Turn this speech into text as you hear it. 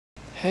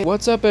Hey,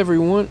 what's up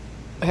everyone?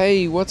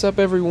 Hey, what's up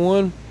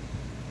everyone?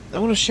 I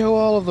want to show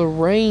all of the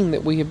rain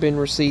that we have been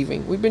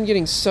receiving. We've been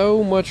getting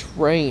so much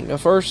rain. Now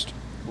first,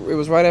 it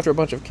was right after a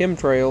bunch of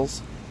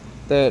chemtrails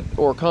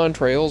or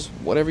contrails,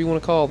 whatever you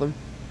want to call them.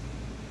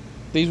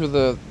 These were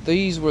the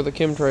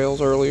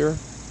chemtrails earlier.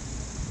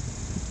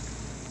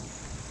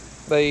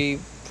 They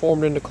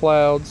formed into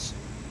clouds.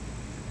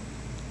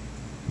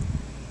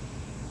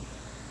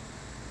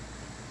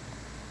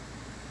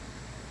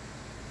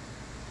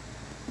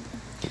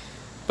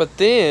 But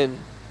then,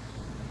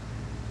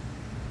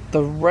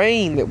 the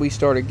rain that we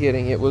started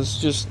getting, it was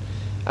just,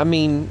 I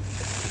mean,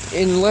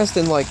 in less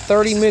than like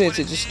 30 minutes,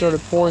 it just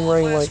started pouring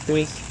rain like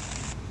this.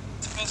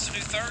 Supposed to do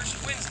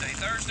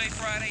Thursday,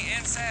 Friday,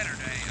 and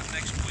Saturday of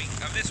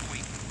this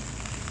week.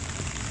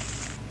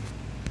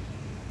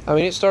 I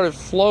mean, it started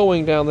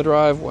flowing down the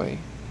driveway.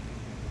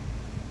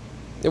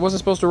 It wasn't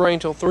supposed to rain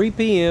until 3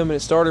 p.m. and it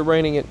started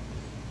raining at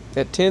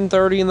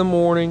 10:30 in the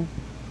morning.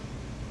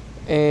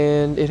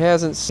 And it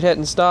hadn't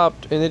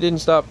stopped, and it didn't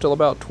stop till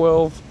about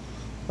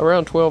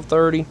around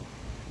 12:30.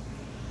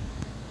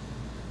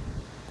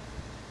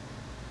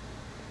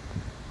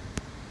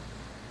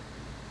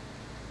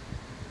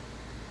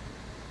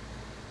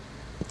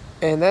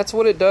 And that's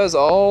what it does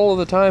all of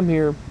the time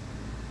here.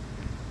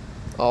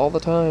 All the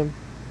time.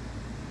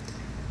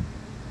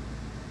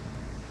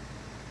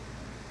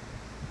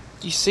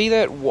 You see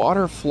that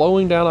water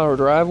flowing down our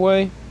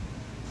driveway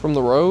from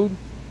the road?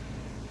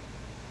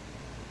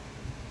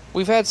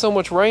 We've had so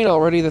much rain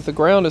already that the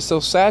ground is so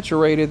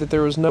saturated that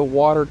there was no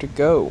water to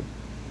go.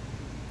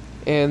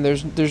 And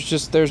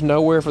there's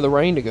nowhere for the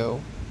rain to go.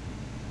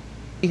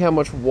 See how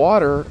much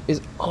water is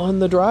on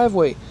the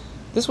driveway.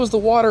 This was the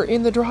water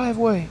in the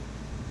driveway.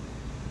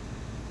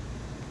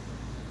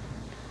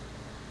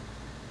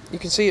 You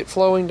can see it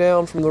flowing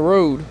down from the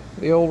road,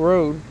 the old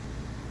road.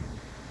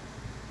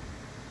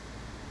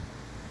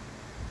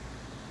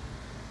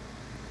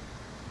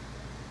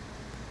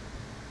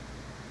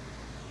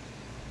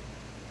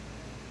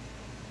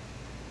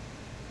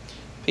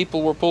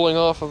 People were pulling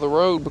off of the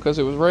road because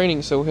it was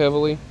raining so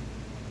heavily.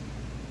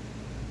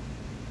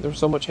 There was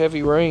so much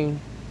heavy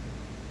rain.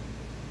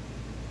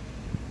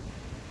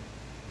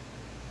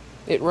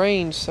 It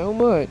rained so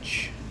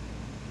much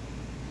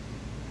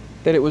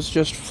that it was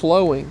just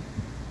flowing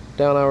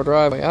down our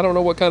driveway. I don't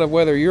know what kind of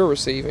weather you're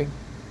receiving,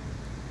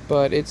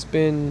 but it's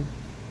been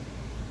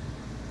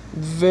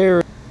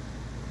very...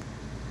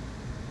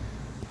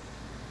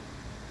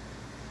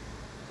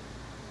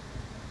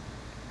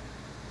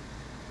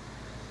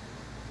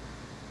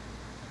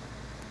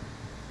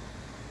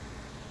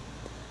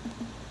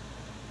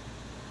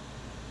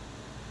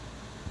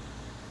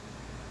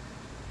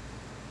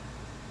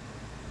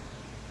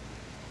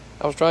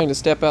 I was trying to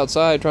step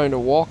outside, trying to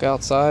walk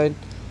outside,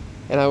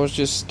 and I was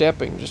just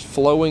stepping, just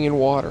flowing in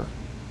water.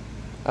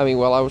 I mean,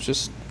 well, I was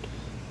just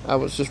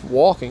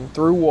walking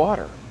through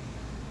water.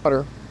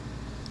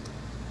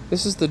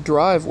 This is the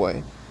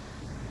driveway.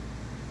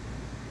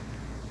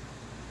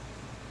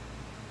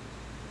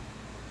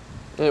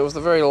 And it was the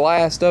very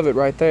last of it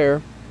right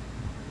there.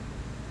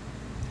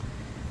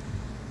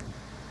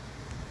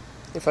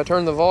 If I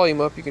turn the volume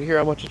up, you can hear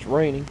how much it's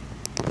raining.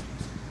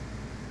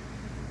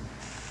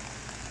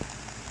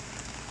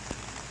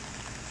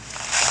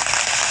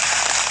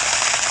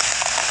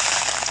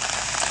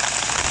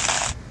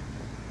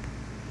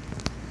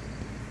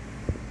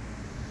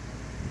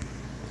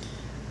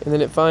 And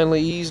then it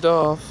finally eased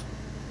off,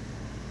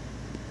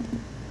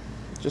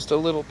 just a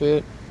little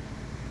bit.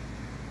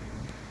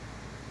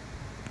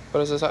 But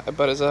as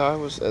I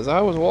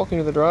was walking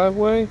to the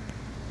driveway,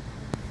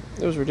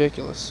 it was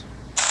ridiculous.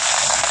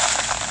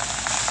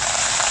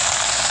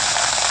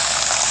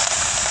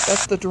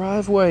 That's the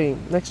driveway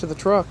next to the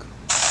truck.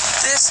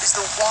 This is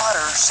the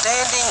water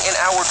standing in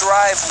our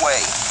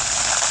driveway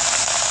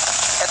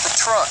at the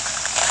truck.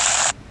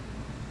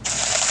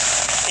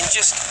 In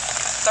just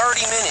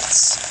 30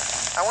 minutes.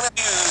 I want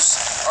to use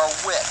our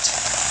wet.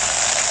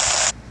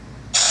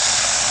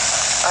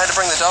 I had to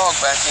bring the dog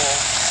back in.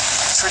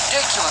 It's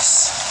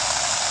ridiculous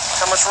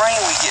how much rain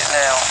we get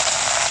now.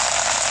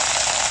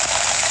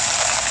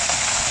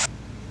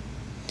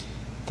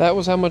 That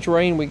was how much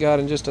rain we got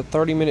in just a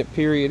 30-minute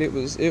period. It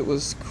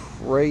was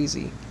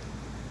crazy.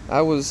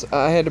 I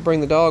had to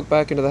bring the dog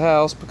back into the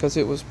house because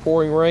it was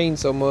pouring rain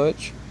so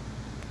much.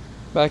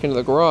 Back into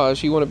the garage.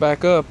 He wanted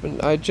back up,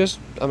 and I just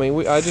took him for a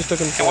short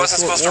walk. It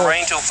wasn't supposed to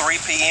rain till 3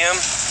 p.m.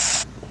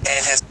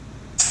 and has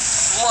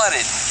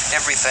flooded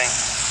everything.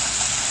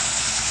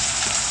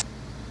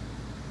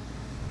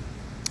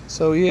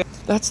 So yeah,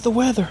 that's the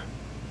weather.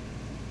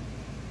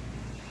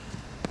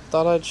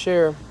 Thought I'd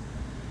share.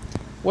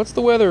 What's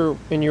the weather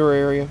in your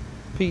area?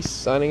 Peace,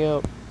 signing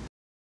out.